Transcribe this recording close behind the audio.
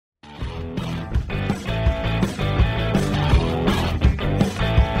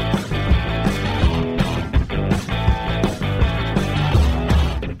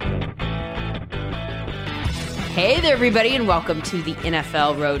Hey there, everybody, and welcome to the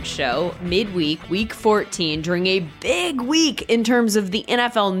NFL Roadshow, midweek, week 14, during a big week in terms of the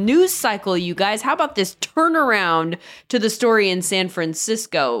NFL news cycle, you guys. How about this turnaround to the story in San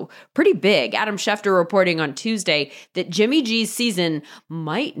Francisco? Pretty big. Adam Schefter reporting on Tuesday that Jimmy G's season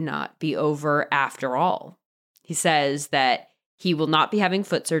might not be over after all. He says that he will not be having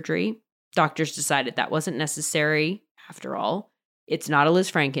foot surgery. Doctors decided that wasn't necessary after all. It's not a Liz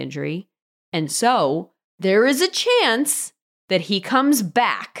Frank injury. And so there is a chance that he comes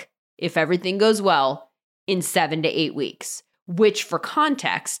back, if everything goes well, in 7 to 8 weeks, which for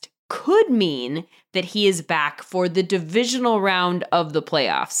context could mean that he is back for the divisional round of the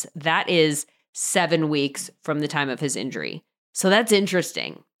playoffs. That is 7 weeks from the time of his injury. So that's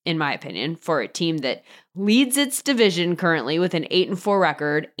interesting, in my opinion, for a team that leads its division currently with an 8-4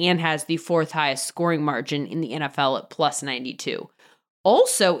 record and has the fourth highest scoring margin in the NFL at plus 92.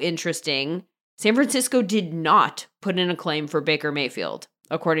 Also interesting, San Francisco did not put in a claim for Baker Mayfield,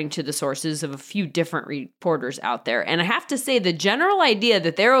 according to the sources of a few different reporters out there. And I have to say, the general idea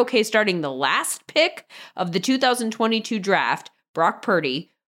that they're okay starting the last pick of the 2022 draft, Brock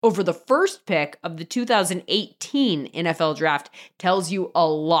Purdy, over the first pick of the 2018 NFL draft tells you a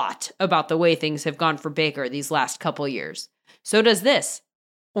lot about the way things have gone for Baker these last couple years. So does this.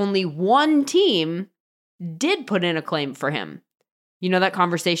 Only one team did put in a claim for him. You know that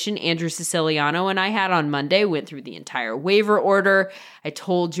conversation Andrew Siciliano and I had on Monday, went through the entire waiver order. I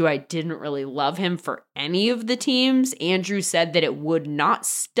told you I didn't really love him for any of the teams. Andrew said that it would not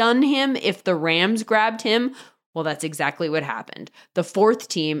stun him if the Rams grabbed him. Well, that's exactly what happened. The fourth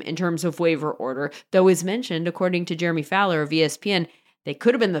team in terms of waiver order, though as mentioned, according to Jeremy Fowler of ESPN, they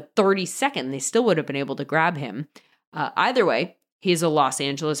could have been the 32nd. They still would have been able to grab him. Either way, he's a Los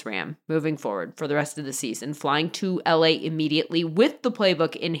Angeles Ram moving forward for the rest of the season, flying to LA immediately with the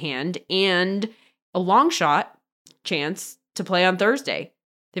playbook in hand and a long shot chance to play on Thursday.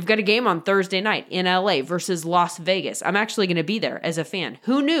 They've got a game on Thursday night in LA versus Las Vegas. I'm actually going to be there as a fan.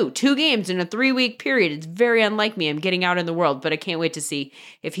 Who knew? 2 games in a 3-week period. It's very unlike me. I'm getting out in the world, but I can't wait to see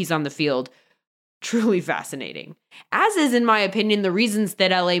if he's on the field. Truly fascinating. As is, in my opinion, the reasons that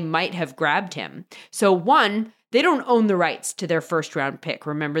LA might have grabbed him. So one, they don't own the rights to their first-round pick.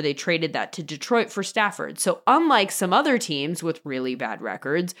 Remember, they traded that to Detroit for Stafford. So unlike some other teams with really bad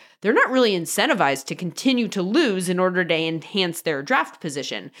records, they're not really incentivized to continue to lose in order to enhance their draft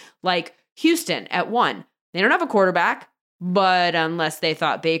position. Like Houston at 1. They don't have a quarterback, but unless they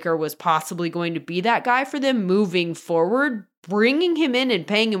thought Baker was possibly going to be that guy for them moving forward, bringing him in and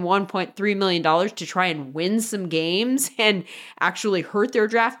paying him $1.3 million to try and win some games and actually hurt their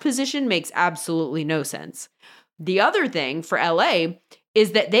draft position makes absolutely no sense. The other thing for LA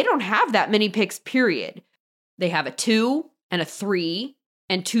is that they don't have that many picks, period. They have a 2 and a 3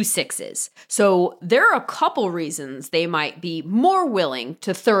 and 2 6s. So there are a couple reasons they might be more willing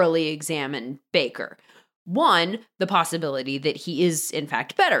to thoroughly examine Baker. One, the possibility that he is, in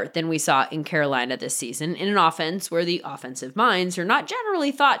fact, better than we saw in Carolina this season in an offense where the offensive minds are not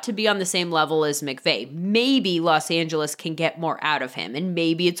generally thought to be on the same level as McVay. Maybe Los Angeles can get more out of him, and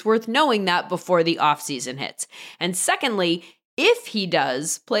maybe it's worth knowing that before the offseason hits. And secondly, if he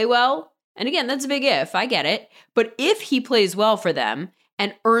does play well, and again, that's a big if, I get it, but if he plays well for them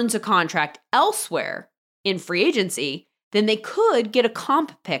and earns a contract elsewhere in free agency, then they could get a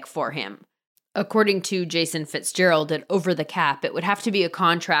comp pick for him. According to Jason Fitzgerald at Over the Cap, it would have to be a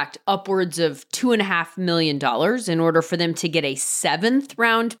contract upwards of $2.5 million in order for them to get a 7th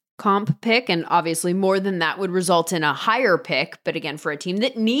round comp pick. And obviously more than that would result in a higher pick. But again, for a team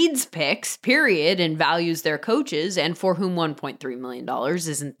that needs picks, period, and values their coaches and for whom $1.3 million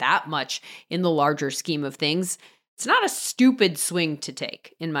isn't that much in the larger scheme of things, it's not a stupid swing to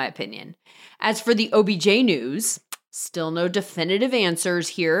take, in my opinion. As for the OBJ news, still no definitive answers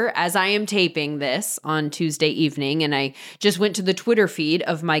here as I am taping this on Tuesday evening, and I just went to the Twitter feed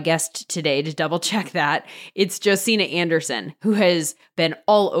of my guest today to double check that. It's Josina Anderson, who has been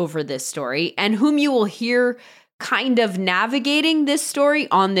all over this story and whom you will hear kind of navigating this story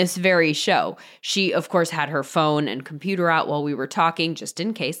on this very show. She, of course, had her phone and computer out while we were talking, just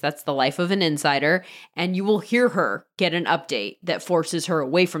in case. That's the life of an insider. And you will hear her get an update that forces her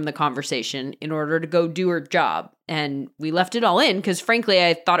away from the conversation in order to go do her job. And we left it all in because, frankly,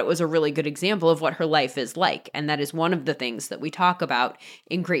 I thought it was a really good example of what her life is like. And that is one of the things that we talk about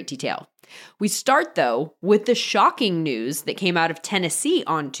in great detail. We start, though, with the shocking news that came out of Tennessee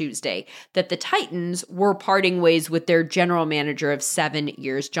on Tuesday that the Titans were parting ways with their general manager of 7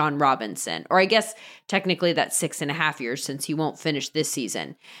 years, John Robinson. Or I guess technically that's 6.5 years since he won't finish this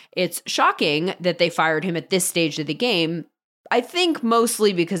season. It's shocking that they fired him at this stage of the game, I think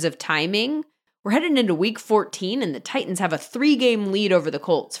mostly because of timing. We're headed into week 14, and the Titans have a 3-game lead over the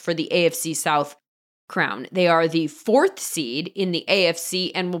Colts for the AFC South crown. They are the 4th seed in the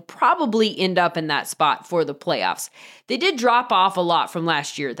AFC and will probably end up in that spot for the playoffs. They did drop off a lot from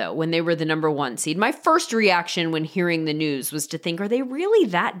last year, though, when they were the number 1 seed. My first reaction when hearing the news was to think, are they really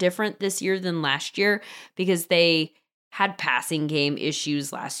that different this year than last year? Because they had passing game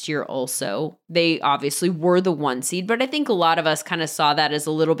issues last year also. They obviously were the 1 seed, but I think a lot of us kind of saw that as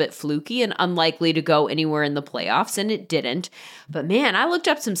a little bit fluky and unlikely to go anywhere in the playoffs, and it didn't. But man, I looked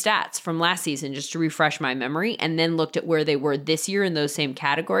up some stats from last season just to refresh my memory, and then looked at where they were this year in those same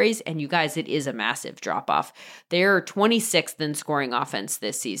categories, and you guys, it is a massive drop-off. They're 26th in scoring offense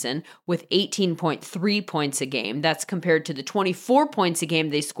this season with 18.3 points a game. That's compared to the 24 points a game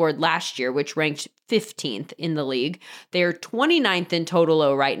they scored last year, which ranked 15th in the league. They're 29th in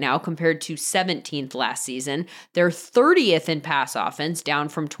total right now compared to 17th last season. They're 30th in pass offense, down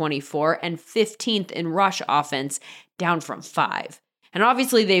from 24, and 15th in rush offense, down from 5. And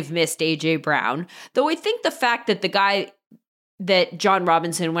obviously they've missed A.J. Brown, though I think the fact that the guy that John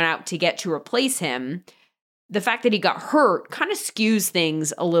Robinson went out to get to replace him, the fact that he got hurt kind of skews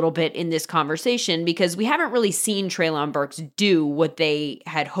things a little bit in this conversation, because we haven't really seen Treylon Burks do what they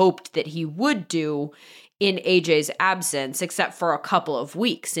had hoped that he would do in AJ's absence, except for a couple of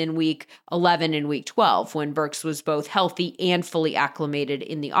weeks in week 11 and week 12, when Burks was both healthy and fully acclimated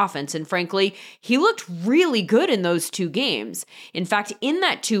in the offense. And frankly, he looked really good in those 2 games. In fact, in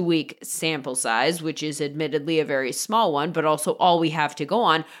that 2-week sample size, which is admittedly a very small one, but also all we have to go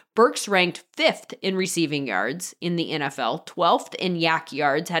on, Burks ranked 5th in receiving yards in the NFL, 12th in yak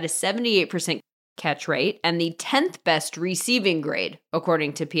yards, had a 78% catch rate, and the 10th best receiving grade,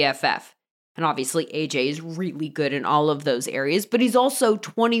 according to PFF. And obviously, AJ is really good in all of those areas, but he's also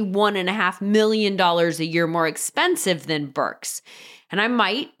 $21.5 million a year more expensive than Burks. And I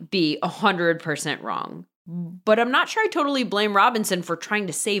might be 100% wrong, but I'm not sure I totally blame Robinson for trying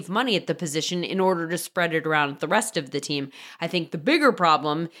to save money at the position in order to spread it around the rest of the team. I think the bigger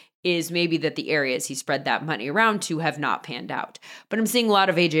problem is maybe that the areas he spread that money around to have not panned out. But I'm seeing a lot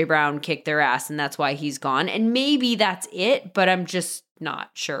of A.J. Brown kick their ass, and that's why he's gone. And maybe that's it, but I'm just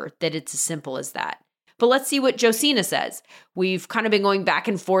not sure that it's as simple as that. But let's see what Josina says. We've kind of been going back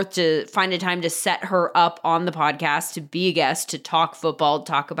and forth to find a time to set her up on the podcast to be a guest, to talk football,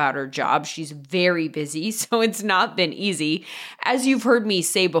 talk about her job. She's very busy, so it's not been easy. As you've heard me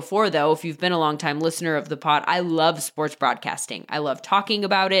say before, though, if you've been a longtime listener of the pod, I love sports broadcasting. I love talking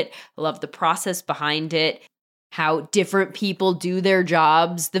about it. I love the process behind it, how different people do their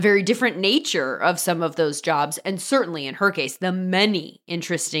jobs, the very different nature of some of those jobs, and certainly in her case, the many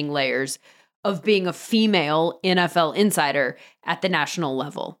interesting layers of being a female NFL insider at the national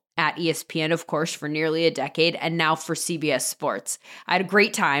level, at ESPN, of course, for nearly a decade, and now for CBS Sports. I had a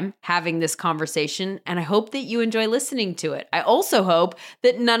great time having this conversation, and I hope that you enjoy listening to it. I also hope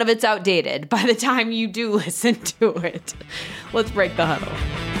that none of it's outdated by the time you do listen to it. Let's break the huddle.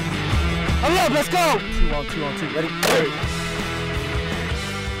 Hurry up, let's go! 2 on 2, ready?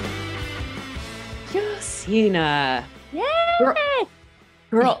 Josina. Yay!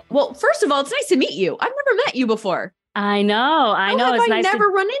 Girl, well, first of all, it's nice to meet you. I've never met you before. I know. How have It's I nice never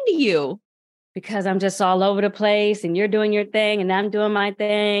run into you? because I'm just all over the place and you're doing your thing and I'm doing my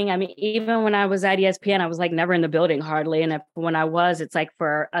thing. I mean, even when I was at ESPN, I was like never in the building hardly. And when I was, it's like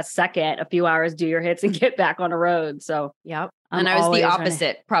for a second, a few hours, do your hits and get back on the road. So, yep. And I was the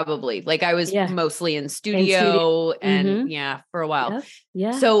opposite, probably. Like I was mostly in studio and for a while. Yep.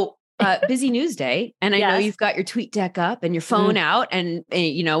 Yeah. So busy news day. And I know you've got your tweet deck up and your phone out. And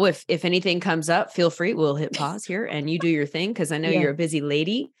you know, if anything comes up, feel free. We'll hit pause here and you do your thing because I know you're a busy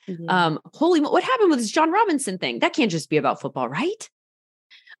lady. What happened with this John Robinson thing? That can't just be about football, right?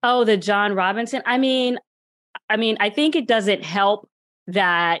 Oh, the John Robinson. I mean, I think it doesn't help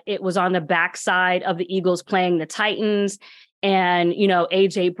that it was on the backside of the Eagles playing the Titans. And, you know,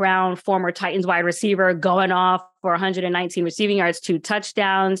 A.J. Brown, former Titans wide receiver, going off for 119 receiving yards, 2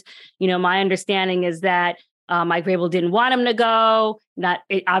 touchdowns. You know, my understanding is that Mike Vrabel didn't want him to go.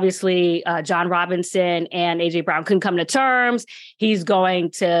 Obviously, John Robinson and A.J. Brown couldn't come to terms. He's going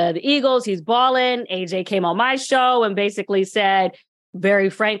to the Eagles. He's balling. A.J. came on my show and basically said, very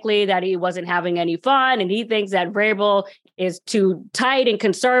frankly, that he wasn't having any fun. And he thinks that Vrabel is too tight and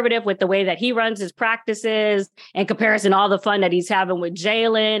conservative with the way that he runs his practices in comparison to all the fun that he's having with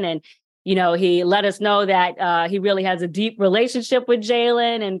Jalen. And he let us know that he really has a deep relationship with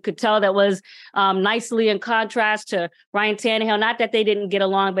Jalen, and could tell that was nicely in contrast to Ryan Tannehill. Not that they didn't get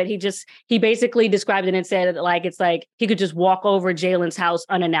along, but he basically described it and said it's like he could just walk over Jalen's house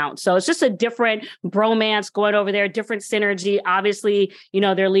unannounced. So it's just a different bromance going over there, different synergy. Obviously,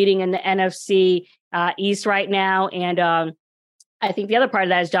 they're leading in the NFC East right now. And I think the other part of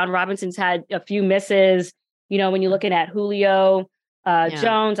that is John Robinson's had a few misses, when you're looking at Julio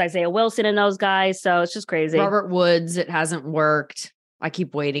Jones, Isaiah Wilson, and those guys. So it's just crazy. Robert Woods, it hasn't worked. I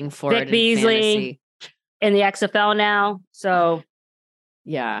keep waiting for Vic it. Beasley in the XFL now. So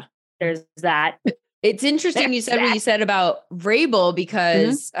yeah, there's that. It's interesting you said what you said about Vrabel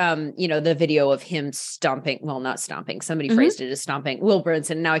because, the video of him stomping, well, not stomping, somebody phrased it as stomping, Will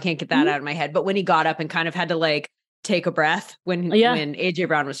Brinson. Now I can't get that out of my head. But when he got up and kind of had to take a breath when AJ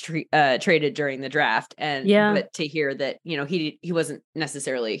Brown was traded during the draft. But to hear that, he wasn't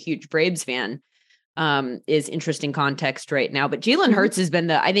necessarily a huge Braves fan is interesting context right now. But Jalen Hurts has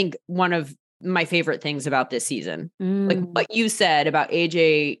been I think one of my favorite things about this season, like what you said about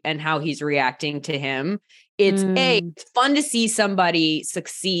AJ and how he's reacting to him. It's it's fun to see somebody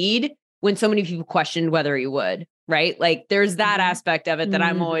succeed when so many people questioned whether he would, right? Like there's that aspect of it that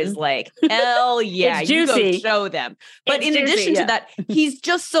I'm always like, hell yeah, you go show them. But in addition to that, he's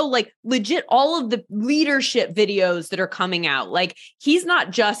just so legit, all of the leadership videos that are coming out, he's not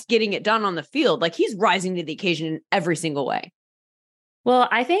just getting it done on the field, he's rising to the occasion in every single way. Well,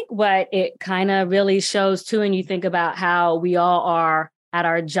 I think what it kind of really shows too, and you think about how we all are at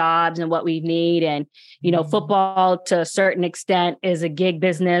our jobs and what we need. And, football to a certain extent is a gig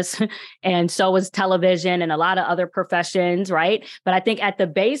business, and so is television and a lot of other professions, right? But I think at the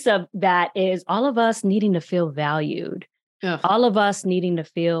base of that is all of us needing to feel valued. All of us needing to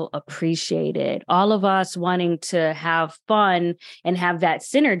feel appreciated, all of us wanting to have fun and have that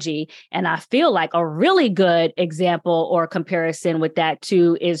synergy. And I feel like a really good example or comparison with that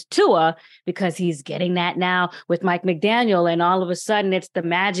too is Tua, because he's getting that now with Mike McDaniel. And all of a sudden it's the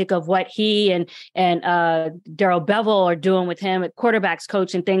magic of what he and Darrell Bevel are doing with him at quarterbacks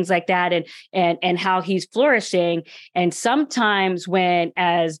coach and things like that. And how he's flourishing. And sometimes when,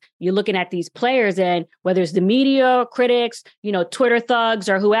 as you're looking at these players and whether it's the media, critics, Twitter thugs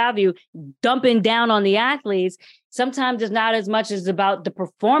or who have you, dumping down on the athletes, sometimes it's not as much as about the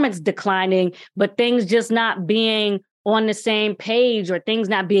performance declining, but things just not being on the same page or things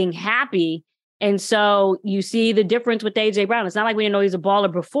not being happy. And so you see the difference with AJ Brown. It's not like we didn't know he's a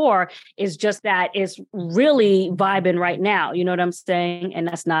baller before. It's just that it's really vibing right now. You know what I'm saying? And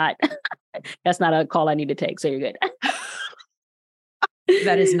that's not a call I need to take. So you're good.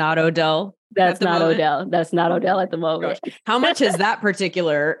 That is not Odell. That's not Odell. That's not Odell at the moment. Gosh. How much has that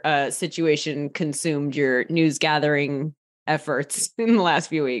particular situation consumed your news gathering efforts in the last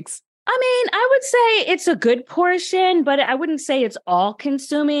few weeks? I mean, I would say it's a good portion, but I wouldn't say it's all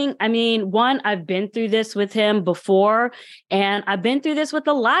consuming. I mean, one, I've been through this with him before, and I've been through this with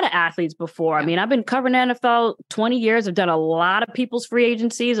a lot of athletes before. Yeah. I mean, I've been covering NFL 20 years. I've done a lot of people's free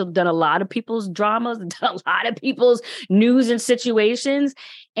agencies. I've done a lot of people's dramas. I've done a lot of people's news and situations.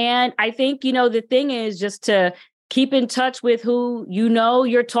 And I think, the thing is just to keep in touch with who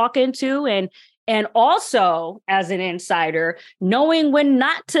you're talking to, and also, as an insider, knowing when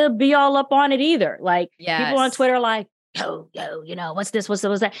not to be all up on it either. People on Twitter are like, yo, what's this, what's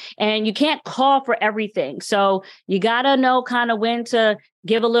that? And you can't call for everything. So you got to know kind of when to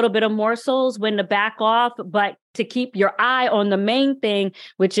give a little bit of morsels, when to back off, but to keep your eye on the main thing,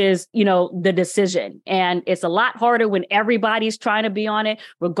 which is, the decision. And it's a lot harder when everybody's trying to be on it,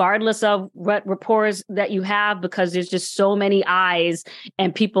 regardless of what reports that you have, because there's just so many eyes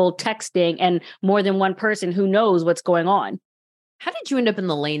and people texting and more than one person who knows what's going on. How did you end up in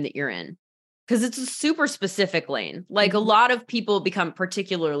the lane that you're in? Because it's a super specific lane. A lot of people become,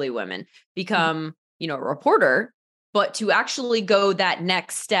 particularly women, become, a reporter, but to actually go that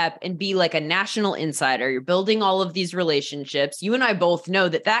next step and be like a national insider, you're building all of these relationships. You and I both know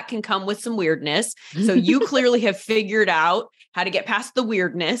that can come with some weirdness. So you clearly have figured out how to get past the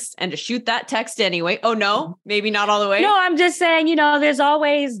weirdness and to shoot that text anyway. Oh no, maybe not all the way. No, I'm just saying, there's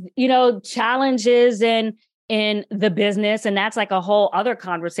always, challenges in the business. And that's like a whole other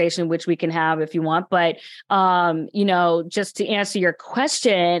conversation, which we can have if you want. But, just to answer your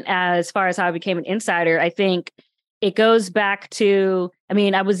question, as far as how I became an insider, I think it goes back to,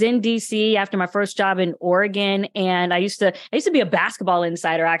 I was in DC after my first job in Oregon, and I used to be a basketball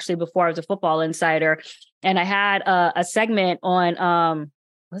insider actually before I was a football insider. And I had a segment on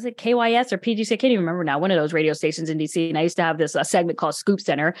was it KYS or PGC? I can't even remember now. One of those radio stations in DC. And I used to have this segment called Scoop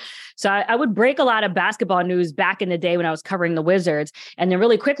Center. So I would break a lot of basketball news back in the day when I was covering the Wizards. And then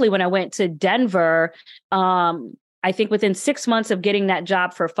really quickly when I went to Denver, I think within 6 months of getting that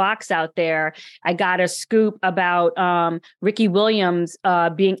job for Fox out there, I got a scoop about Ricky Williams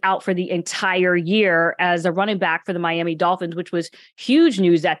being out for the entire year as a running back for the Miami Dolphins, which was huge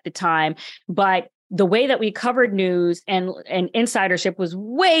news at the time. But the way that we covered news and insidership was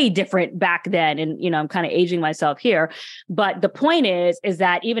way different back then. And, I'm kind of aging myself here. But the point is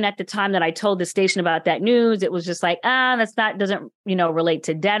that even at the time that I told the station about that news, it was just like, doesn't relate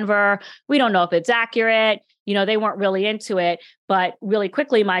to Denver. We don't know if it's accurate. They weren't really into it. But really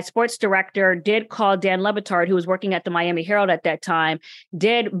quickly, my sports director did call Dan Le Batard, who was working at the Miami Herald at that time,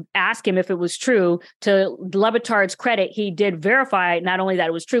 did ask him if it was true. To Le Batard's credit, he did verify not only that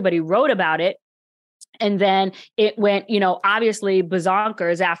it was true, but he wrote about it. And then it went, obviously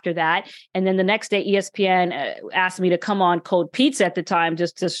bazonkers after that. And then the next day, ESPN asked me to come on Cold Pizza at the time,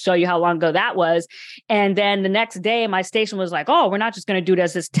 just to show you how long ago that was. And then the next day, my station was like, oh, we're not just going to do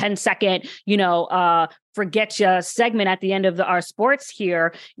this 10-second, forget you segment at the end of our sports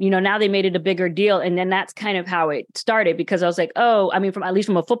here. Now they made it a bigger deal. And then that's kind of how it started, because I was like, at least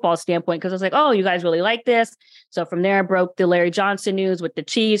from a football standpoint, because I was like, oh, you guys really like this. So from there, I broke the Larry Johnson news with the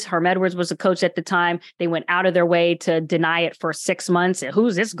Chiefs. Herm Edwards was the coach at the time. They went out of their way to deny it for 6 months. And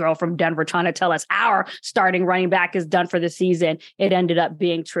who's this girl from Denver trying to tell us our starting running back is done for the season? It ended up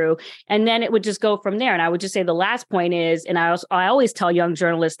being true. And then it would just go from there. And I would just say the last point is, and I always tell young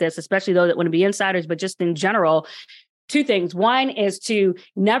journalists this, especially those that want to be insiders, but just in general, two things. One is to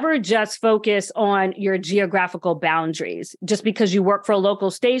never just focus on your geographical boundaries. Just because you work for a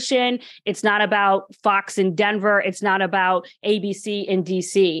local station, it's not about Fox in Denver. It's not about ABC in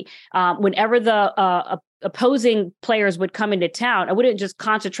DC. Whenever the opposing players would come into town, I wouldn't just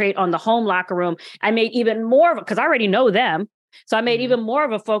concentrate on the home locker room. I made even more, because I already know them. So I made even more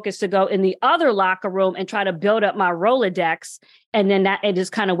of a focus to go in the other locker room and try to build up my Rolodex. And then it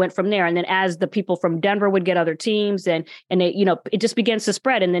just kind of went from there. And then as the people from Denver would get other teams and it just begins to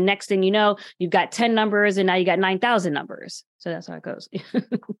spread. And the next thing you know, you've got 10 numbers and now you got 9,000 numbers. So that's how it goes.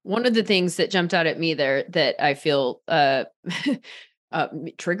 One of the things that jumped out at me there that I feel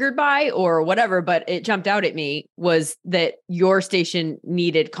triggered by or whatever, but it jumped out at me was that your station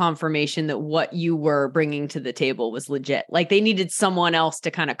needed confirmation that what you were bringing to the table was legit. Like they needed someone else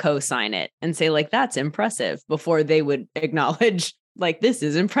to kind of co-sign it and say like, that's impressive before they would acknowledge like, this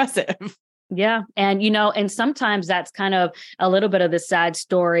is impressive. Yeah. And, and sometimes that's kind of a little bit of the sad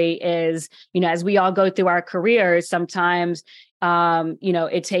story is, as we all go through our careers, sometimes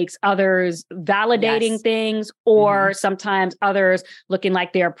it takes others validating things, or sometimes others looking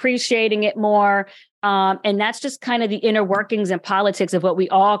like they're appreciating it more. And that's just kind of the inner workings and politics of what we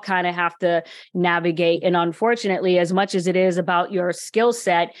all kind of have to navigate. And unfortunately, as much as it is about your skill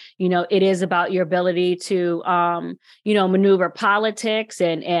set, it is about your ability to, maneuver politics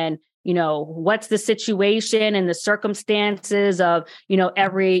and what's the situation and the circumstances of,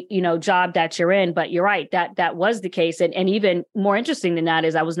 every, job that you're in. But you're right, that was the case. And even more interesting than that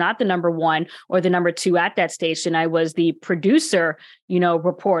is I was not the number one or the number two at that station. I was the producer,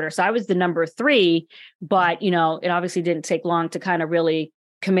 reporter. So I was the number three, but, it obviously didn't take long to kind of really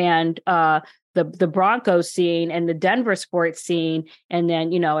command the Broncos scene and the Denver sports scene. And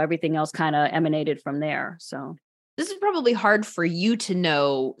then, everything else kind of emanated from there. So. This is probably hard for you to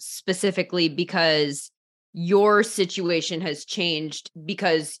know specifically because your situation has changed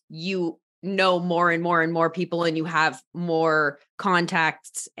because you know more and more and more people and you have more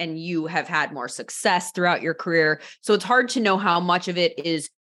contacts and you have had more success throughout your career. So it's hard to know how much of it is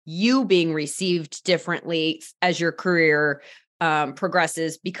you being received differently as your career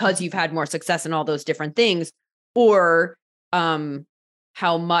progresses because you've had more success in all those different things, or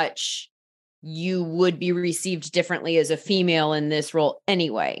how much you would be received differently as a female in this role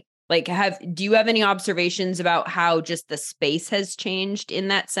anyway. Like, do you have any observations about how just the space has changed in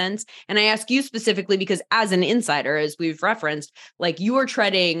that sense? And I ask you specifically because as an insider, as we've referenced, like you are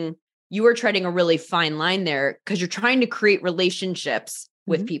treading a really fine line there because you're trying to create relationships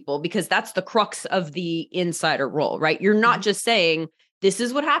with people, because that's the crux of the insider role, right? You're not just saying, this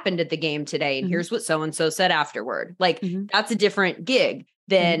is what happened at the game today, and here's what so-and-so said afterward. Like, that's a different gig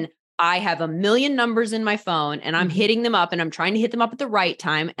than I have a million numbers in my phone and I'm hitting them up and I'm trying to hit them up at the right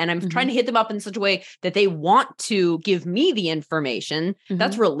time. And I'm trying to hit them up in such a way that they want to give me the information.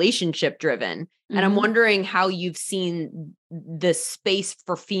 That's relationship driven. And I'm wondering how you've seen the space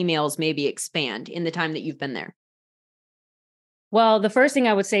for females maybe expand in the time that you've been there. Well, the first thing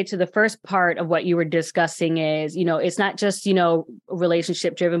I would say to the first part of what you were discussing is, it's not just,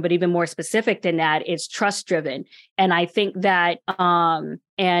 relationship driven, but even more specific than that, it's trust driven. And I think that, and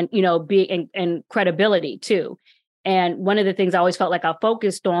credibility too. And one of the things I always felt like I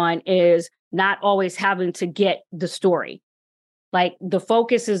focused on is not always having to get the story. Like the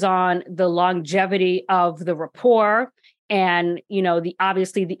focus is on the longevity of the rapport and,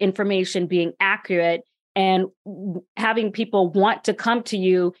 obviously the information being accurate and having people want to come to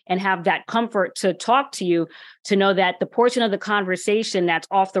you and have that comfort to talk to you, to know that the portion of the conversation that's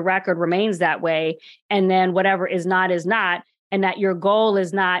off the record remains that way. And then whatever is not, and that your goal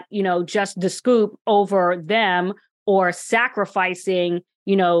is not, just the scoop over them or sacrificing,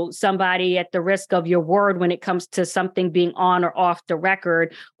 somebody at the risk of your word when it comes to something being on or off the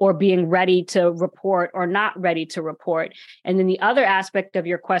record or being ready to report or not ready to report. And then the other aspect of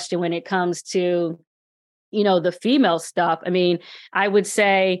your question when it comes to the female stuff. I mean, I would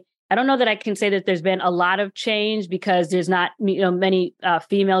say, I don't know that I can say that there's been a lot of change because there's not many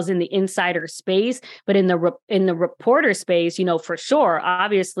females in the insider space, but in the reporter space, for sure,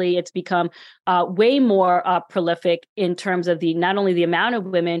 obviously it's become way more prolific in terms of not only the amount of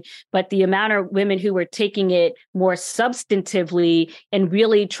women, but the amount of women who are taking it more substantively and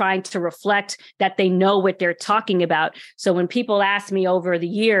really trying to reflect that they know what they're talking about. So when people ask me over the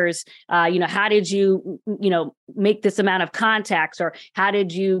years, how did you, make this amount of contacts, or how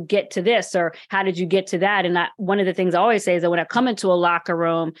did you get to this, or how did you get to that? And one of the things I always say is that when I come into a locker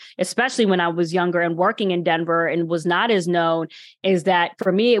room, especially when I was younger and working in Denver and was not as known, is that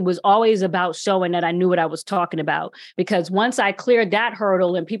for me, it was always about showing that I knew what I was talking about. Because once I cleared that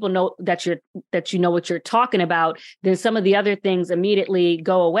hurdle and people know that you know what you're talking about, then some of the other things immediately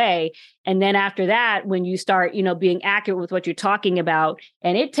go away. And then after that, when you start, being accurate with what you're talking about,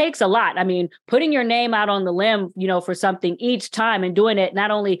 and it takes a lot. I mean, putting your name out on the limb, for something each time and doing it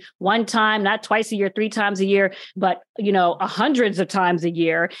not only one time, not twice a year, 3 times a year, but, hundreds of times a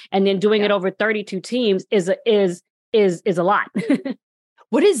year, and then doing it over 32 teams is a lot.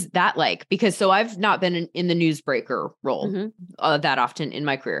 What is that like? Because so I've not been in the newsbreaker role that often in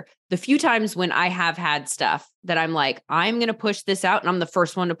my career. The few times when I have had stuff that I'm like, I'm going to push this out and I'm the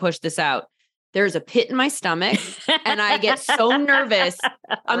first one to push this out, there's a pit in my stomach and I get so nervous.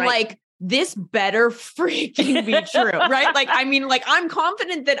 I'm like, this better freaking be true, right? Like, I mean, like I'm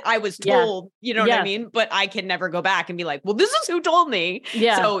confident that I was told, you know what I mean? But I can never go back and be like, well, this is who told me.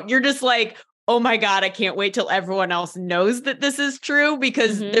 Yeah. So you're just like, oh my God, I can't wait till everyone else knows that this is true,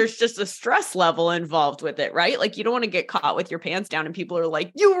 because there's just a stress level involved with it, right? Like you don't want to get caught with your pants down and people are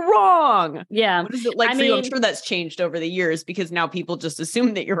like, you're wrong. Yeah. What is it like for you? I'm sure that's changed over the years because now people just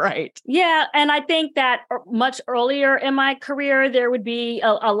assume that you're right. Yeah. And I think that much earlier in my career, there would be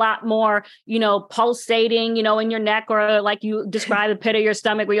a lot more, pulsating, in your neck, or like you describe the pit of your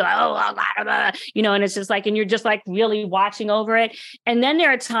stomach where you're like, and it's just like, and you're just like really watching over it. And then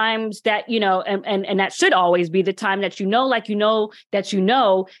there are times that, and that should always be the time that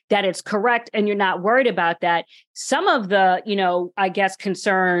that it's correct and you're not worried about that. Some of the, I guess,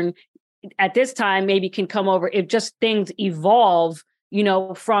 concern at this time maybe can come over if just things evolve,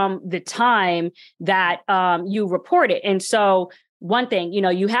 from the time that you report it. And so one thing,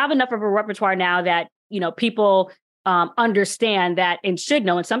 you have enough of a repertoire now that, people understand that and should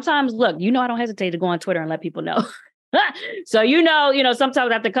know. And sometimes, look, I don't hesitate to go on Twitter and let people know. So, sometimes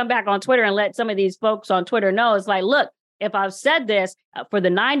I have to come back on Twitter and let some of these folks on Twitter know. It's like, look, if I've said this for the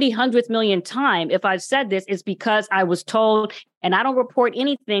 100th millionth time, if I've said this, it's because I was told, and I don't report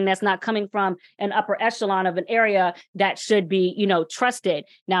anything that's not coming from an upper echelon of an area that should be, trusted.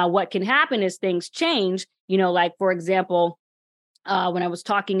 Now, what can happen is things change, like, for example, when I was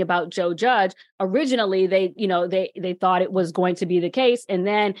talking about Joe Judge, originally they thought it was going to be the case. And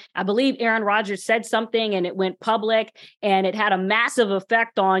then I believe Aaron Rodgers said something and it went public and it had a massive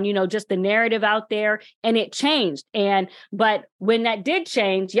effect on, just the narrative out there, and it changed. But when that did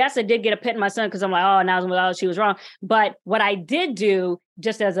change, yes, I did get a pit in my stomach because I'm like, oh, now she was wrong. But what I did do,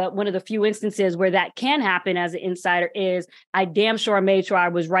 just as one of the few instances where that can happen as an insider, is I damn sure made sure I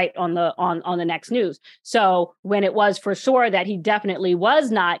was right on the next news. So when it was for sure that he definitely was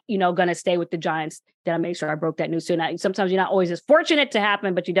not, going to stay with the Giants, then I made sure I broke that news soon. Sometimes you're not always as fortunate to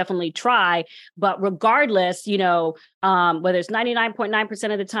happen, but you definitely try. But regardless, whether it's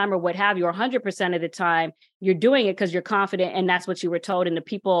 99.9% of the time or what have you, or 100% of the time, you're doing it because you're confident and that's what you were told. And the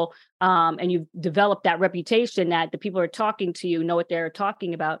people, and you've developed that reputation that the people who are talking to you know what they're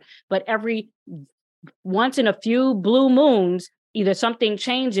talking about. But every once in a few blue moons, either something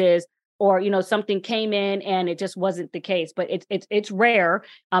changes or, something came in and it just wasn't the case. But it's rare,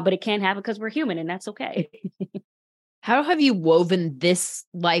 but it can happen because we're human, and that's okay. How have you woven this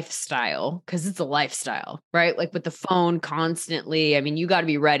lifestyle? Because it's a lifestyle, right? Like with the phone constantly. I mean, you got to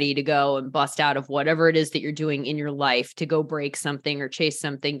be ready to go and bust out of whatever it is that you're doing in your life to go break something or chase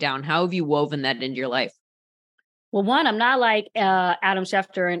something down. How have you woven that into your life? Well, one, I'm not like Adam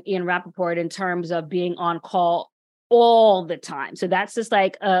Schefter and Ian Rappaport in terms of being on call all the time. So that's just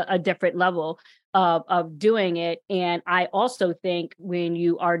like a different level of doing it. And I also think when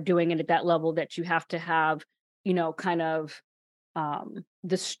you are doing it at that level that you have to have, kind of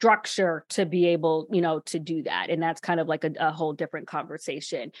the structure to be able, to do that. And that's kind of like a whole different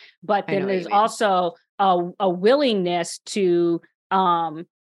conversation. But then there's also a willingness to,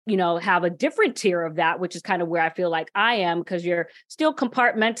 have a different tier of that, which is kind of where I feel like I am, because you're still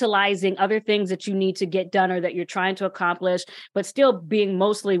compartmentalizing other things that you need to get done or that you're trying to accomplish, but still being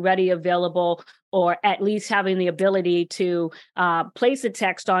mostly ready, available, or at least having the ability to place a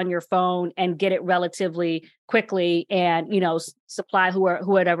text on your phone and get it relatively quickly and, supply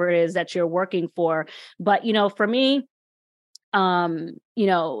whoever it is that you're working for. But, for me,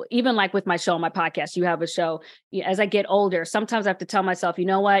 even like with my show, my podcast, you have a show. As I get older, sometimes I have to tell myself, you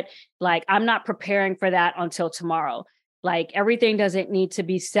know what, like I'm not preparing for that until tomorrow. Like everything doesn't need to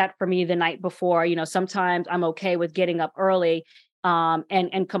be set for me the night before. Sometimes I'm okay with getting up early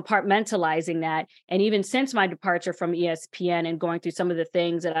and compartmentalizing that. And even since my departure from ESPN and going through some of the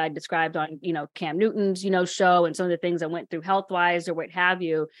things that I described on, Cam Newton's, show, and some of the things I went through health-wise or what have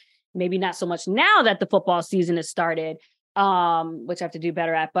you, maybe not so much now that the football season has started, which I have to do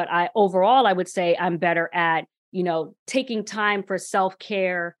better at. But I would say I'm better at, taking time for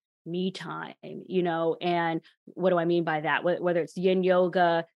self-care, me time, and what do I mean by that? Whether it's yin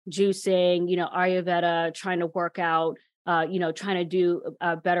yoga, juicing, Ayurveda, trying to work out, trying to do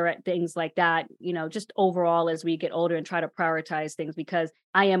better at things like that, just overall as we get older and try to prioritize things, because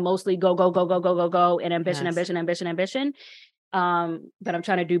I am mostly go, go, go, go, go, go, go, and ambition, Yes. ambition. But I'm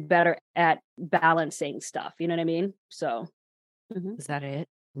trying to do better at balancing stuff. You know what I mean? So. Is that it?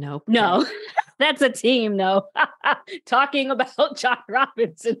 Nope. No, that's a team. No, talking about John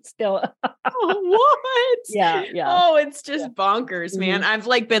Robinson still. What? Yeah. Oh, it's just bonkers, man. I've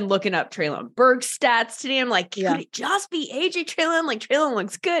like been looking up Traylon Burke's stats today. I'm like, could it just be AJ Traylon? Like Traylon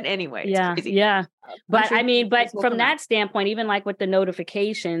looks good anyway. It's crazy. Yeah. But sure but from that standpoint, even like with the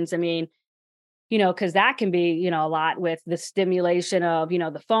notifications, because that can be, a lot with the stimulation of,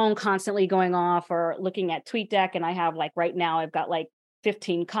 the phone constantly going off or looking at TweetDeck. And I have like right now, I've got like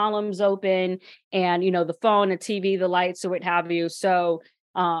 15 columns open and, the phone, the TV, the lights, or what have you. So,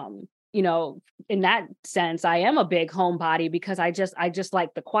 in that sense, I am a big homebody because I just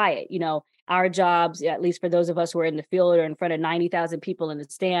like the quiet, our jobs, at least for those of us who are in the field or in front of 90,000 people in the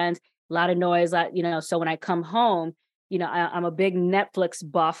stands, a lot of noise, so when I come home, I'm a big Netflix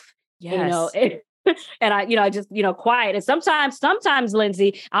buff. Yes. And I just, quiet. And sometimes,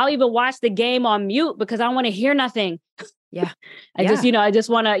 Lindsay, I'll even watch the game on mute because I want to hear nothing. Yeah. I just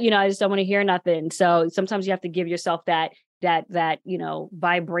want to, I just don't want to hear nothing. So sometimes you have to give yourself that,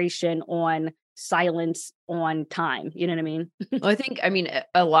 vibration on silence on time. You know what I mean? Well, I mean,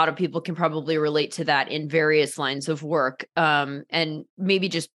 a lot of people can probably relate to that in various lines of work. And maybe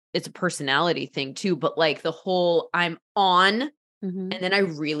just it's a personality thing too, but like the whole I'm on. And then I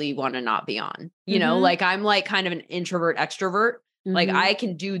really want to not be on, like I'm like kind of an introvert extrovert. Like I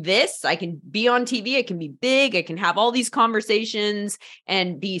can do this. I can be on TV. I can be big. I can have all these conversations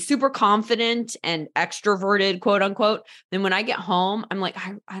and be super confident and extroverted, quote unquote. Then when I get home, I'm like,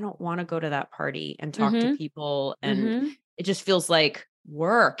 I don't want to go to that party and talk to people. And it just feels like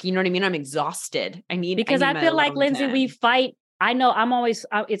work. You know what I mean? I'm exhausted. I feel like, Lindsay, we fight. I know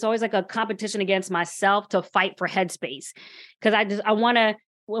it's always like a competition against myself to fight for headspace. Cause I want to,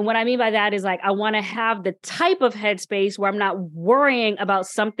 what I mean by that is like, I want to have the type of headspace where I'm not worrying about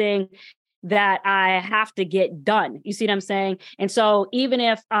something that I have to get done. You see what I'm saying? And so even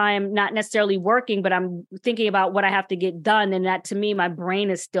if I'm not necessarily working, but I'm thinking about what I have to get done, then that to me, my brain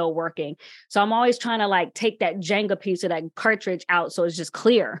is still working. So I'm always trying to like take that Jenga piece of that cartridge out. So it's just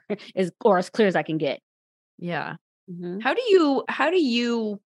clear or as clear as I can get. Yeah. How do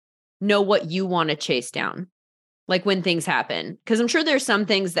you know what you want to chase down? Like when things happen? Because I'm sure there's some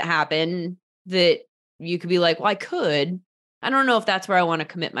things that happen that you could be like, well, I don't know if that's where I want to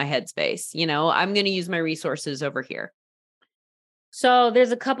commit my headspace. I'm going to use my resources over here. So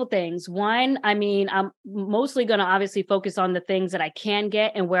there's a couple things. One, I'm mostly going to obviously focus on the things that I can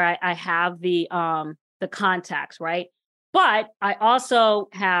get and where I have the contacts, right? But I also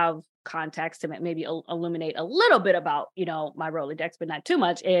have context to maybe illuminate a little bit about, my Rolodex, but not too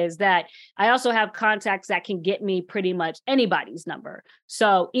much, is that I also have contacts that can get me pretty much anybody's number.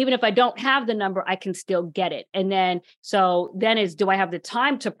 So even if I don't have the number, I can still get it. And then, do I have the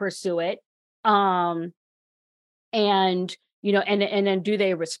time to pursue it? And then do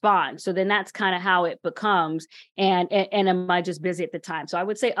they respond? So then that's kind of how it becomes. And am I just busy at the time? So I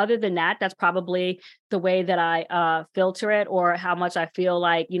would say other than that, that's probably the way that I filter it, or how much I feel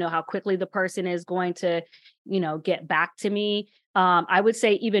like, how quickly the person is going to, get back to me. I would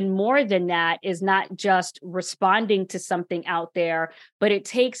say even more than that is not just responding to something out there, but it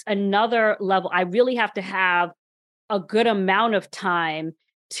takes another level. I really have to have a good amount of time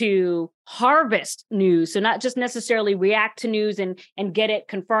to harvest news. So not just necessarily react to news and get it,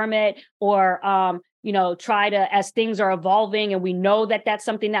 confirm it, or, try to, as things are evolving and we know that that's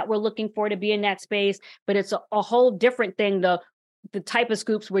something that we're looking for to be in that space, but it's a whole different thing. The type of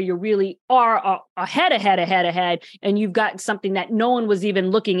scoops where you really are ahead, and you've got something that no one was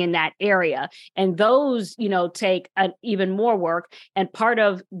even looking in that area. And those, take even more work. And part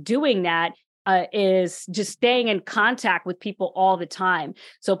of doing that is just staying in contact with people all the time.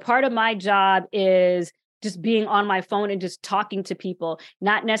 So part of my job is just being on my phone and just talking to people,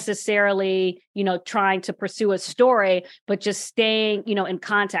 not necessarily, trying to pursue a story, but just staying, in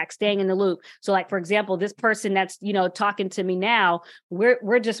contact, staying in the loop. So like, for example, this person that's, talking to me now,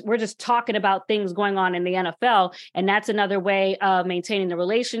 we're just talking about things going on in the NFL. And that's another way of maintaining the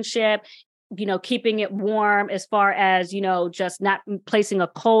relationship, keeping it warm as far as, just not placing a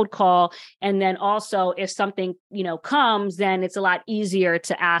cold call. And then also if something, comes, then it's a lot easier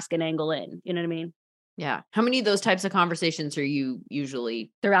to ask and angle in. You know what I mean? Yeah. How many of those types of conversations are you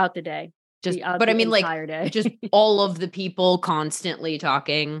usually throughout the day? But I mean, like, day. Just all of the people constantly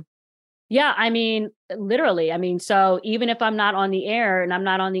talking. Yeah. I mean, literally. I mean, so even if I'm not on the air, and I'm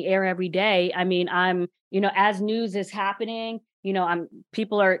not on the air every day, I mean, I'm, as news is happening,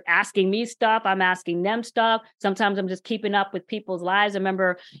 people are asking me stuff. I'm asking them stuff. Sometimes I'm just keeping up with people's lives. I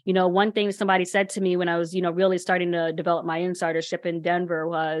remember, one thing somebody said to me when I was, really starting to develop my insidership in Denver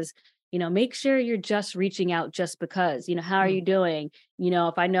was, make sure you're just reaching out just because, how are you doing?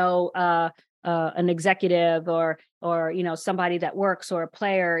 If I know an executive or somebody that works, or a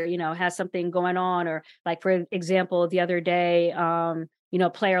player, has something going on, or like, for example, the other day,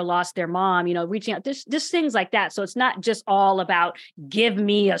 player lost their mom, reaching out, just things like that. So it's not just all about give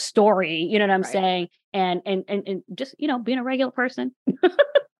me a story, you know what I'm saying? And just, being a regular person.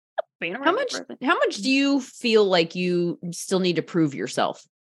 How much do you feel like you still need to prove yourself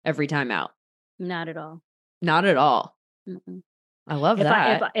every time out? Not at all. Not at all. Mm-mm. I love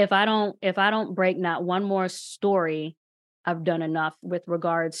that. If I don't break not one more story, I've done enough with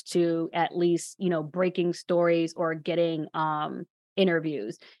regards to at least, breaking stories or getting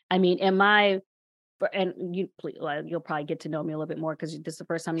interviews. I mean, you'll probably get to know me a little bit more because this is the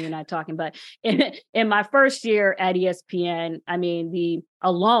first time you and I are talking, but in my first year at ESPN, I mean, the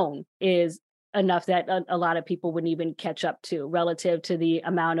alone is enough that a lot of people wouldn't even catch up to relative to the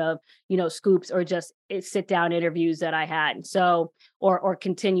amount of, scoops or just sit down interviews that I had. So, or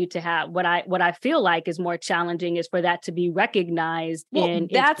continue to have. What I feel like is more challenging is for that to be recognized in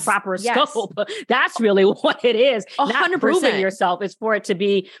its proper scope. That's really what it is. 100%. Not proving yourself. It's for it to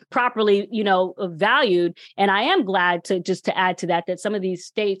be properly, valued. And I am glad to add to that some of these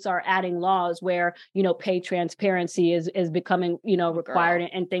states are adding laws where, pay transparency is becoming, required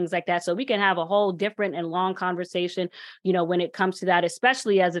and things like that. So we can have a whole different and long conversation, when it comes to that,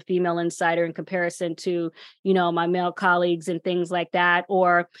 especially as a female insider in comparison to, my male colleagues and things like that,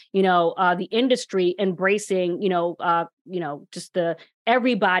 or, the industry embracing, just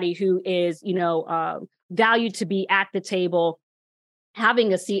everybody who is, valued to be at the table,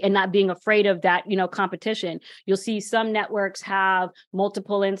 having a seat and not being afraid of that, competition. You'll see some networks have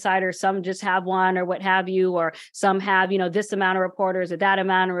multiple insiders, some just have one or what have you, or some have, this amount of reporters or that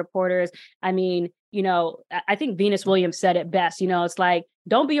amount of reporters. I mean, I think Venus Williams said it best, it's like,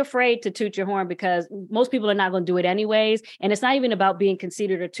 don't be afraid to toot your horn because most people are not going to do it anyways. And it's not even about being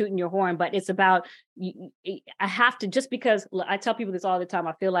conceited or tooting your horn, but it's about, I have to, just because I tell people this all the time,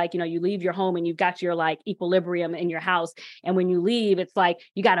 I feel like, you leave your home and you've got your like equilibrium in your house. And when you leave, it's like,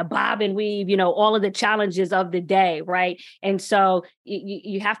 you got to bob and weave, all of the challenges of the day. Right. And so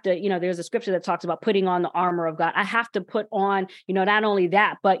you have to, there's a scripture that talks about putting on the armor of God. I have to put on, not only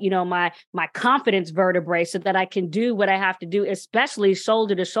that, but, my confidence confidence vertebrae so that I can do what I have to do, especially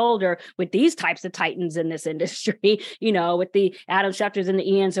shoulder to shoulder with these types of titans in this industry, with the Adam Schefters and the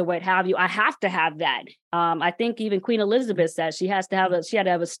Ians or what have you. I have to have that. I think even Queen Elizabeth says she had to have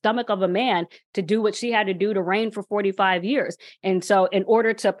a stomach of a man to do what she had to do to reign for 45 years. And so in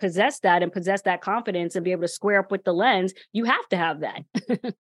order to possess that and possess that confidence and be able to square up with the lens, you have to have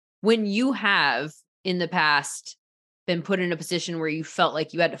that. When you have in the past been put in a position where you felt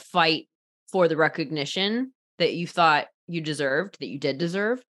like you had to fight for the recognition that you thought you deserved, that you did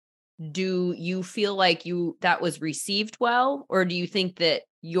deserve, do you feel like that was received well? Or do you think that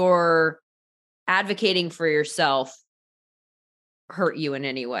your advocating for yourself hurt you in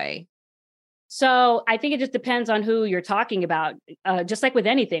any way? So I think it just depends on who you're talking about. Just like with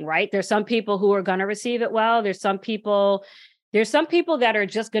anything, right? There's some people who are going to receive it well. There's some people that are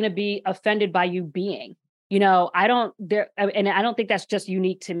just going to be offended by you being. I don't think that's just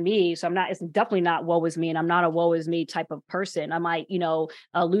unique to me. So it's definitely not woe is me. And I'm not a woe is me type of person. I might,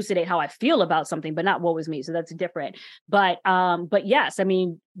 elucidate how I feel about something, but not woe is me. So that's different. But yes,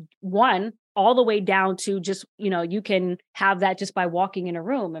 one, all the way down to just, you can have that just by walking in a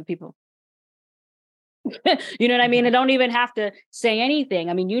room and people, you know what I mean? I don't even have to say anything.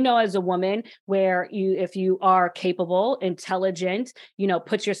 As a woman where if you are capable, intelligent,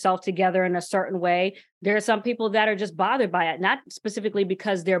 put yourself together in a certain way, there are some people that are just bothered by it, not specifically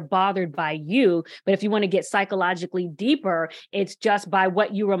because they're bothered by you, but if you want to get psychologically deeper, it's just by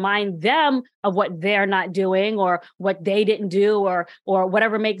what you remind them of what they're not doing or what they didn't do or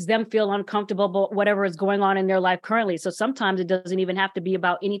whatever makes them feel uncomfortable, but whatever is going on in their life currently. So sometimes it doesn't even have to be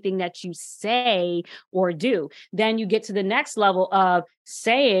about anything that you say or do. Then you get to the next level of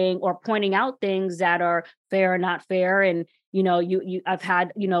saying or pointing out things that are fair or not fair. And I've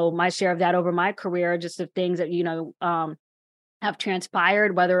had, my share of that over my career, just of things that, have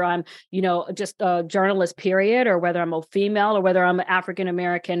transpired, whether I'm, just a journalist period, or whether I'm a female or whether I'm an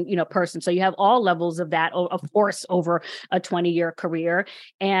African-American, person. So you have all levels of that, of course, over a 20-year career.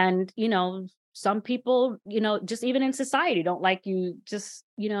 And, some people, just even in society don't like you just,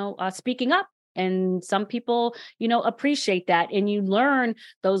 speaking up. And some people, appreciate that. And you learn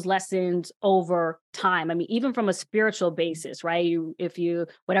those lessons over time. Even from a spiritual basis, right?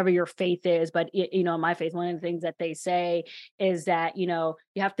 Whatever your faith is, but my faith, one of the things that they say is that, you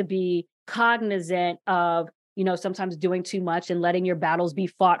have to be cognizant of, sometimes doing too much and letting your battles be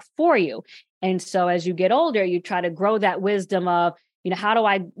fought for you. And so as you get older, you try to grow that wisdom of, how do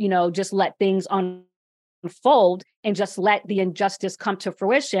I, just let things unfold and just let the injustice come to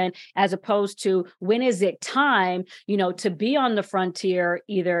fruition, as opposed to when is it time, to be on the frontier,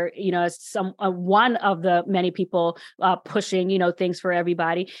 either, as one of the many people pushing, things for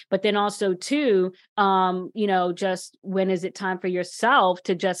everybody, but then also too, just when is it time for yourself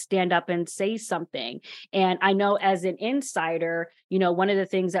to just stand up and say something? And I know as an insider, one of the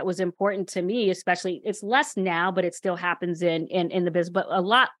things that was important to me, especially, it's less now, but it still happens in the business, but a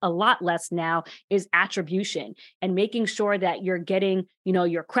lot less now, is attribution and making sure that you're getting,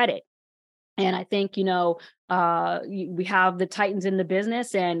 your credit. And I think, we have the titans in the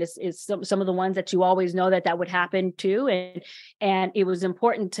business, and it's some of the ones that you always know that would happen too. And it was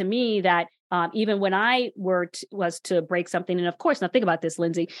important to me that even when I was to break something, and of course, now think about this,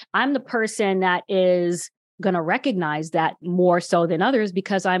 Lindsay, I'm the person that is going to recognize that more so than others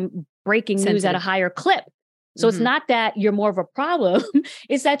because I'm breaking news at a higher clip. So it's not that you're more of a problem,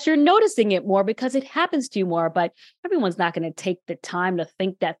 it's that you're noticing it more because it happens to you more, but everyone's not going to take the time to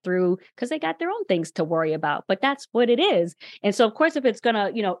think that through because they got their own things to worry about, but that's what it is. And so of course, if it's going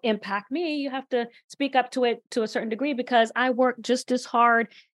to, impact me, you have to speak up to it to a certain degree, because I work just as hard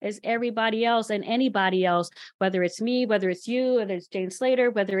as everybody else and anybody else, whether it's me, whether it's you, whether it's Jane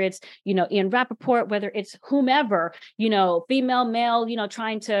Slater, whether it's, Ian Rappaport, whether it's whomever, female, male,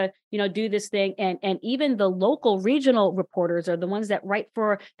 trying to, do this thing. And even the local regional reporters are the ones that write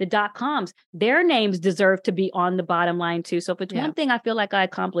for the .coms. Their names deserve to be on the bottom line too. So if it's one thing I feel like I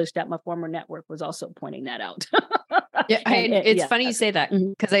accomplished at my former network was also pointing that out. It's funny you say that,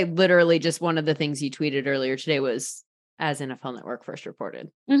 because I literally just, one of the things you tweeted earlier today was, as NFL Network first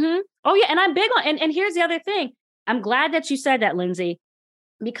reported. Oh yeah. And I'm big on, and here's the other thing. I'm glad that you said that, Lindsay,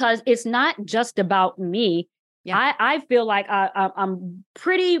 because it's not just about me. Yeah. I feel like I'm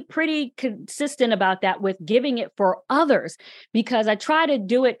pretty consistent about that with giving it for others, because I try to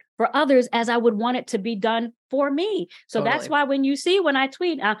do it for others as I would want it to be done for me. So totally. That's why when I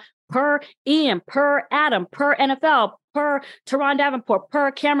tweet per Ian, per Adam, per NFL, per Teron Davenport,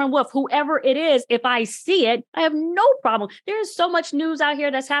 per Cameron Wolf, whoever it is, if I see it, I have no problem. There's so much news out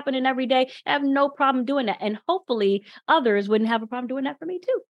here that's happening every day. I have no problem doing that. And hopefully others wouldn't have a problem doing that for me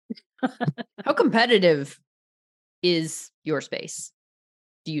too. How competitive is your space,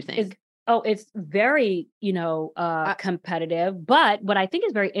 do you think? It's very, competitive. But what I think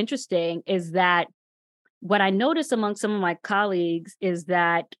is very interesting is that what I notice among some of my colleagues is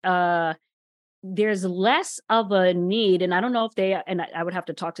that there's less of a need, and I don't know if I would have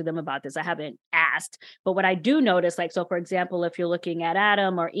to talk to them about this. I haven't asked, but what I do notice, like, so for example, if you're looking at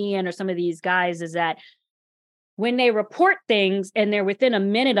Adam or Ian or some of these guys, is that when they report things and they're within a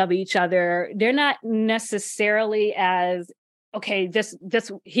minute of each other, they're not necessarily as, okay, this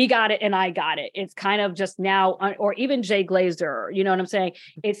he got it and I got it. It's kind of just now, or even Jay Glazer, you know what I'm saying?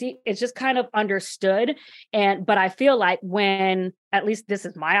 It's just kind of understood. But I feel like when, at least this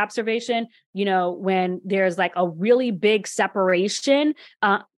is my observation, when there's like a really big separation,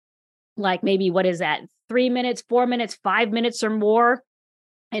 like maybe what is that, 3 minutes, 4 minutes, 5 minutes or more,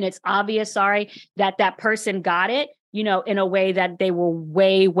 and it's obvious, that person got it, in a way that they were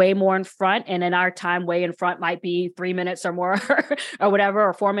way, way more in front. And in our time, way in front might be 3 minutes or more or whatever,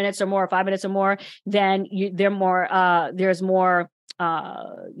 or 4 minutes or more, or 5 minutes or more, then there's more,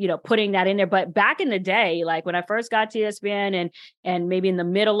 putting that in there. But back in the day, like when I first got to ESPN and maybe in the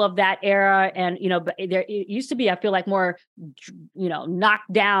middle of that era, and, it used to be, I feel like more,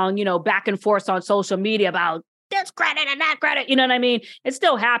 knocked down, back and forth on social media about this credit and that credit, you know what I mean? It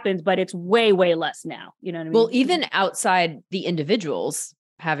still happens, but it's way, way less now. You know what I mean? Well, even outside the individuals,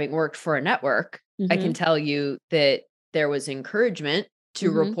 having worked for a network, I can tell you that there was encouragement to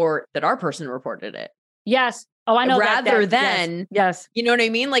report that our person reported it. Yes. Oh, I know. Rather than, yes. You know what I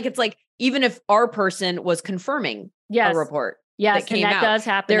mean? Like, it's like, even if our person was confirming a report. Yes, that and that does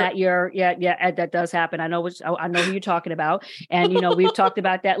happen. That does happen. I know who you're talking about, and we've talked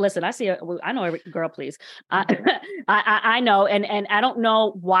about that. Listen, I know every girl. Please, I know, and I don't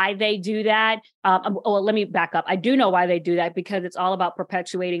know why they do that. Well, let me back up. I do know why they do that, because it's all about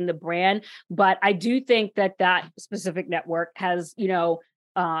perpetuating the brand. But I do think that specific network has,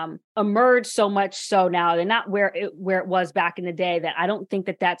 emerged so much so now they're not where it was back in the day, that I don't think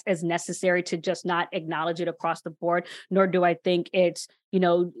that that's as necessary to just not acknowledge it across the board, nor do I think it's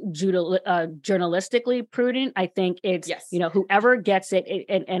journalistically prudent. I think it's whoever gets it,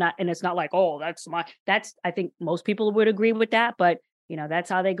 and it's not like, oh, that's I think most people would agree with that, but that's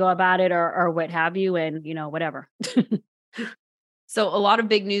how they go about it, or what have you, and whatever. So a lot of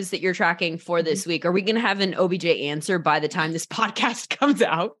big news that you're tracking for this week. Are we going to have an OBJ answer by the time this podcast comes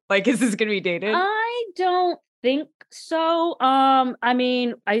out? Like, is this going to be dated? I don't think so. I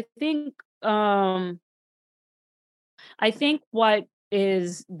mean, I think what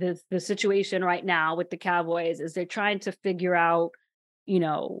is the situation right now with the Cowboys is they're trying to figure out,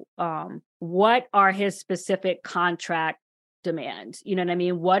 what are his specific contract demands. You know what I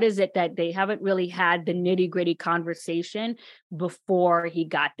mean? What is it that they haven't really had the nitty-gritty conversation before he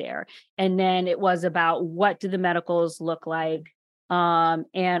got there? And then it was about, what do the medicals look like?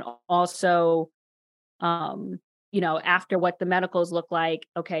 And also, after what the medicals look like,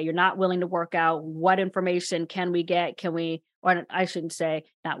 okay, you're not willing to work out. What information can we get? Or I shouldn't say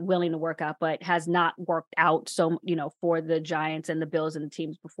not willing to work out, but has not worked out. So, for the Giants and the Bills and the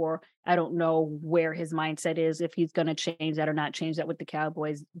teams before, I don't know where his mindset is, if he's going to change that or not change that with the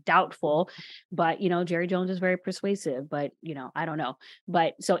Cowboys. Doubtful, but, Jerry Jones is very persuasive, but, I don't know.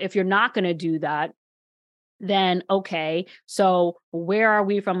 But so if you're not going to do that, then, okay, so where are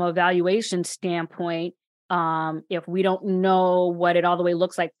we from a valuation standpoint? If we don't know what it all the way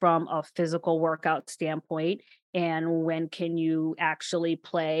looks like from a physical workout standpoint, and when can you actually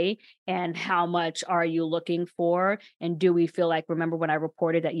play, and how much are you looking for? And do we feel like, remember when I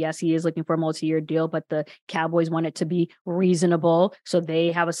reported that, yes, he is looking for a multi-year deal, but the Cowboys want it to be reasonable. So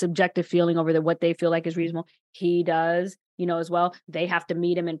they have a subjective feeling over what they feel like is reasonable. He does, as well. They have to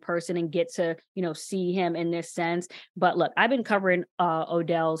meet him in person and get to, see him in this sense. But look, I've been covering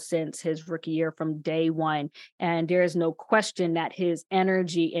Odell since his rookie year, from day one. And there is no question that his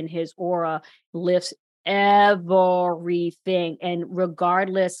energy and his aura lifts everything. And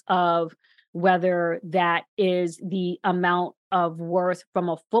regardless of whether that is the amount of worth from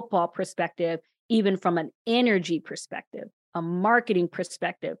a football perspective, even from an energy perspective, a marketing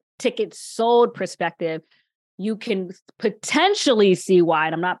perspective, tickets sold perspective, you can potentially see why,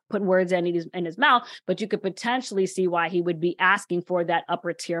 and I'm not putting words in his mouth, but you could potentially see why he would be asking for that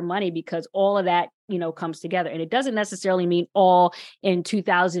upper tier money, because all of that, comes together. And it doesn't necessarily mean all in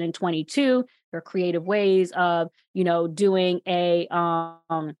 2022. There are creative ways of, doing a,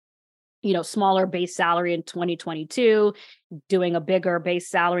 smaller base salary in 2022, doing a bigger base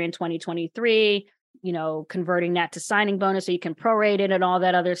salary in 2023, converting that to signing bonus so you can prorate it and all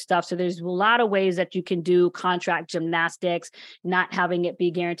that other stuff. So there's a lot of ways that you can do contract gymnastics, not having it be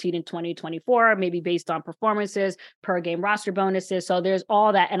guaranteed in 2024, maybe based on performances, per game roster bonuses. So there's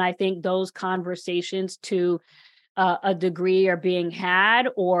all that. And I think those conversations to a degree are being had,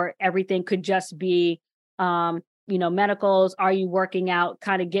 or everything could just be, medicals. Are you working out?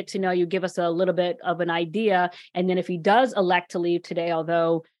 Kind of get to know you, give us a little bit of an idea. And then if he does elect to leave today,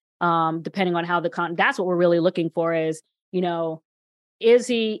 although depending on how that's what we're really looking for is, is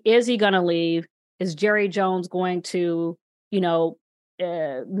he going to leave? Is Jerry Jones going to,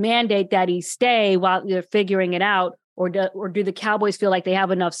 mandate that he stay while they're figuring it out? Or do the Cowboys feel like they have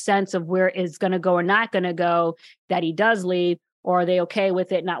enough sense of where it's going to go or not going to go that he does leave? Or are they okay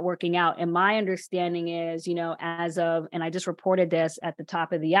with it not working out? And my understanding is, as of, and I just reported this at the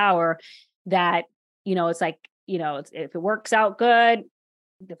top of the hour, that, it's like, if it works out good,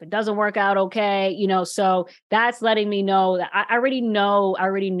 if it doesn't work out, okay, so that's letting me know that I already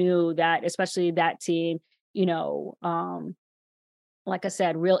knew that, especially that team, like I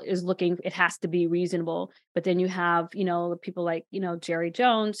said, it has to be reasonable. But then you have, people like, Jerry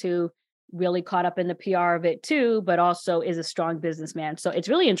Jones, who really caught up in the PR of it too, but also is a strong businessman. So it's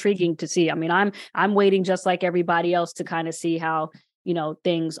really intriguing to see. I mean, I'm waiting just like everybody else to kind of see how,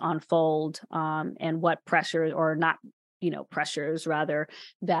 things unfold, and what pressure or not, pressures rather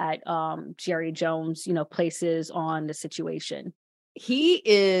that Jerry Jones, places on the situation. He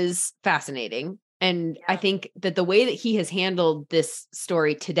is fascinating. And I think that the way that he has handled this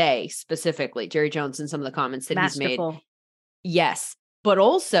story today, specifically, Jerry Jones and some of the comments that he's made. Yes. But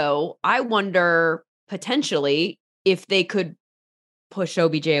also, I wonder potentially if they could push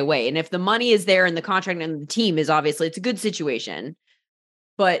OBJ away. And if the money is there and the contract and the team is obviously, it's a good situation.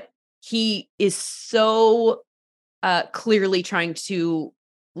 But he is so clearly trying to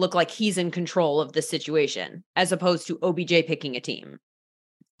look like he's in control of the situation as opposed to OBJ picking a team.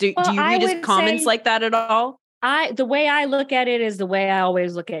 Do you read his comments like that at all? The way I look at it is the way I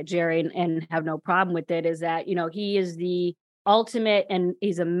always look at Jerry, and have no problem with it, is that, he is the ultimate, and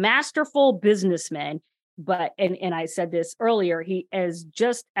he's a masterful businessman. But, and I said this earlier, he is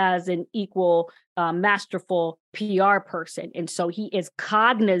just as an equal masterful PR person. And so he is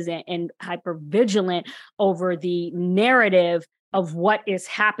cognizant and hyper vigilant over the narrative of what is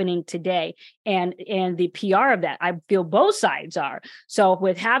happening today and the PR of that. I feel both sides are. So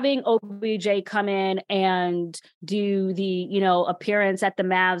with having OBJ come in and do the, appearance at the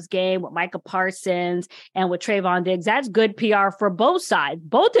Mavs game with Micah Parsons and with Trayvon Diggs, that's good PR for both sides,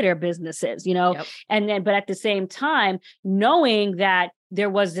 both of their businesses, Yep. And then, but at the same time, knowing that there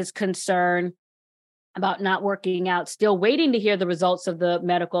was this concern about not working out, still waiting to hear the results of the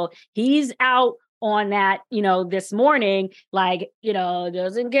medical, he's out on that, this morning, like,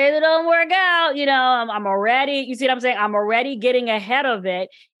 just in case it don't work out, I'm already, you see what I'm saying? I'm already getting ahead of it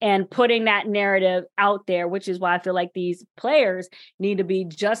and putting that narrative out there, which is why I feel like these players need to be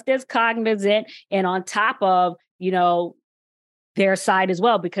just as cognizant and on top of, their side as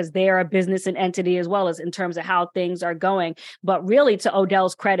well, because they are a business and entity as well as in terms of how things are going. But really, to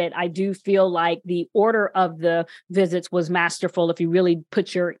Odell's credit, I do feel like the order of the visits was masterful. If you really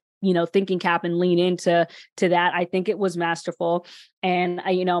put your thinking cap and lean into that, I think it was masterful. And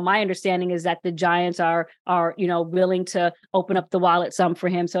my understanding is that the Giants are willing to open up the wallet some for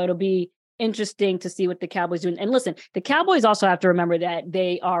him. So it'll be interesting to see what the Cowboys do. And listen, the Cowboys also have to remember that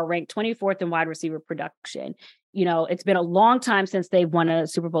they are ranked 24th in wide receiver production. It's been a long time since they've won a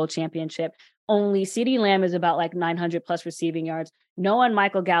Super Bowl championship. Only CeeDee Lamb is about like 900 plus receiving yards. Noah and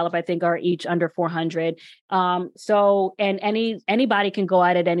Michael Gallup, I think, are each under 400. So, and anybody can go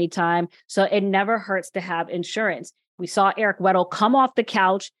out at any time. So it never hurts to have insurance. We saw Eric Weddle come off the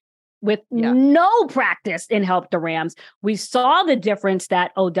couch with no practice and help the Rams. We saw the difference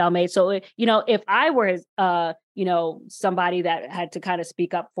that Odell made. So, if I were somebody that had to kind of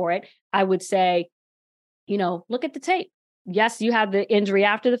speak up for it, I would say, look at the tape. Yes, you have the injury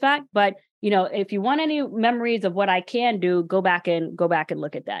after the fact, but if you want any memories of what I can do, go back and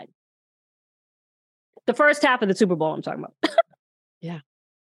look at that. The first half of the Super Bowl I'm talking about. Yeah.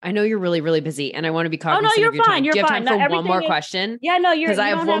 I know you're really, really busy, and I want to be cognizant you're of your fine. time. You're Do you have fine. time for one more question? Yeah, no, you're, because I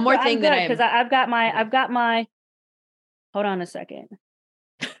have one more thing that because I've got my. Hold on a second.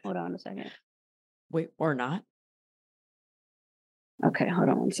 Wait, or not? Okay, hold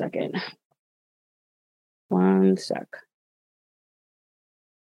on 1 second. 1 sec.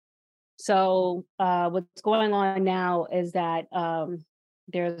 So what's going on now is that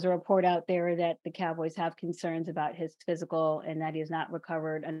there's a report out there that the Cowboys have concerns about his physical and that he has not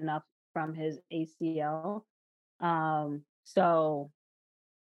recovered enough from his ACL.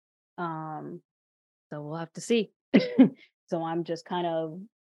 So we'll have to see. So I'm just kind of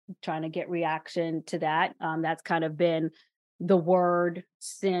trying to get reaction to that. That's kind of been the word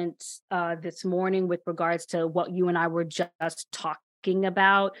since this morning with regards to what you and I were just talking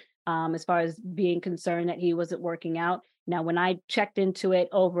about, as far as being concerned that he wasn't working out. Now, when I checked into it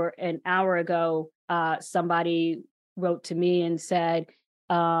over an hour ago, somebody wrote to me and said,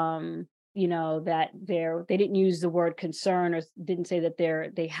 that they didn't use the word concern or didn't say that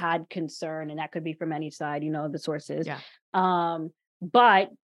they had concern, and that could be from any side, the sources. Yeah. But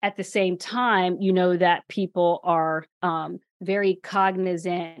at the same time, that people are very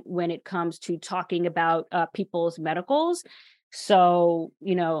cognizant when it comes to talking about people's medicals. So,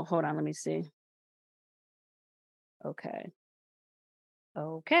 hold on, let me see. Okay.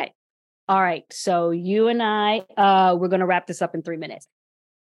 All right. So you and I, we're going to wrap this up in 3 minutes.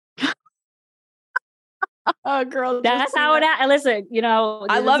 Oh, girl, that's how it. Listen,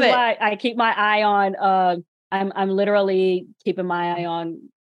 I love it. Why I keep my eye on. I'm literally keeping my eye on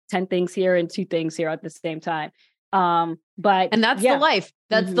 10 things here and 2 things here at the same time. And that's the life.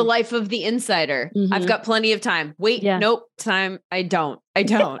 That's the life of the insider. I've got plenty of time. Wait, nope, time. I don't.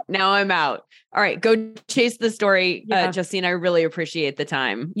 Now I'm out. All right, go chase the story. Josina, I really appreciate the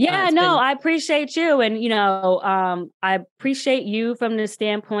time. I appreciate you. And, I appreciate you from the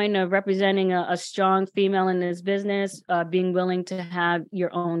standpoint of representing a strong female in this business, being willing to have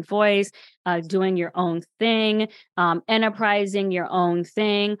your own voice, doing your own thing, enterprising your own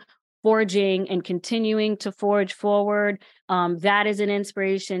thing, forging and continuing to forge forward. That is an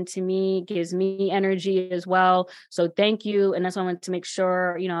inspiration to me, gives me energy as well. So thank you. And that's why I wanted to make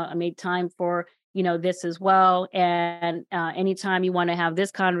sure, I made time for, this as well. And anytime you want to have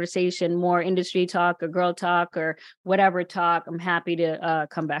this conversation, more industry talk or girl talk or whatever talk, I'm happy to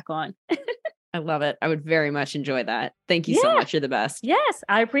come back on. I love it. I would very much enjoy that. Thank you so much. You're the best. Yes,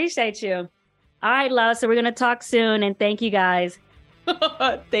 I appreciate you. All right, love. So we're going to talk soon. And thank you guys.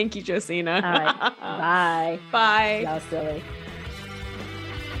 Thank you, Josina. All right. Bye. Bye. Y'all silly.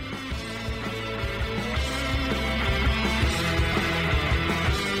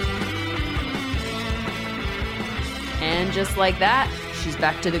 And just like that, she's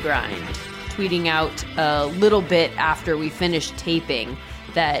back to the grind. Tweeting out a little bit after we finished taping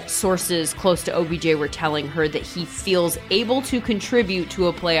that sources close to OBJ were telling her that he feels able to contribute to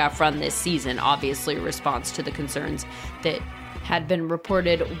a playoff run this season, obviously a response to the concerns that had been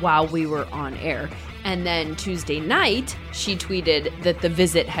reported while we were on air. And then Tuesday night, she tweeted that the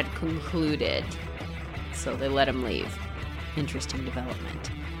visit had concluded. So they let him leave. Interesting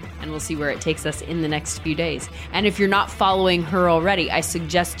development. And we'll see where it takes us in the next few days. And if you're not following her already, I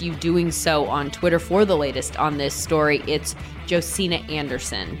suggest you doing so on Twitter for the latest on this story. It's Josina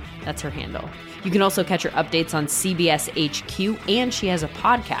Anderson. That's her handle. You can also catch her updates on CBS HQ, and she has a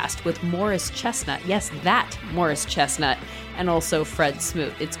podcast with Morris Chestnut. Yes, that Morris Chestnut, and also Fred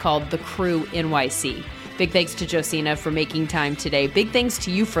Smoot. It's called The Crew NYC. Big thanks to Josina for making time today. Big thanks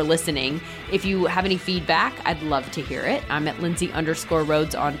to you for listening. If you have any feedback, I'd love to hear it. I'm at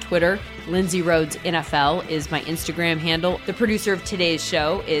Lindsay_Rhodes on Twitter. Lindsay Rhodes NFL is my Instagram handle. The producer of today's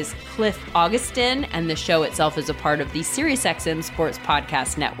show is Cliff Augustin, and the show itself is a part of the SiriusXM Sports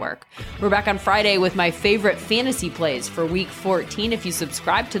Podcast Network. We're back on Friday with my favorite fantasy plays for Week 14. If you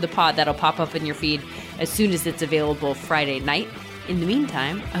subscribe to the pod, that'll pop up in your feed as soon as it's available Friday night. In the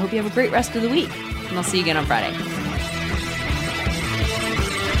meantime, I hope you have a great rest of the week, and I'll see you again on Friday.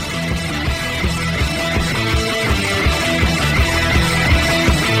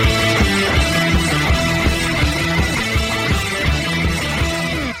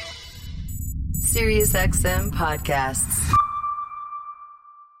 SiriusXM Podcasts.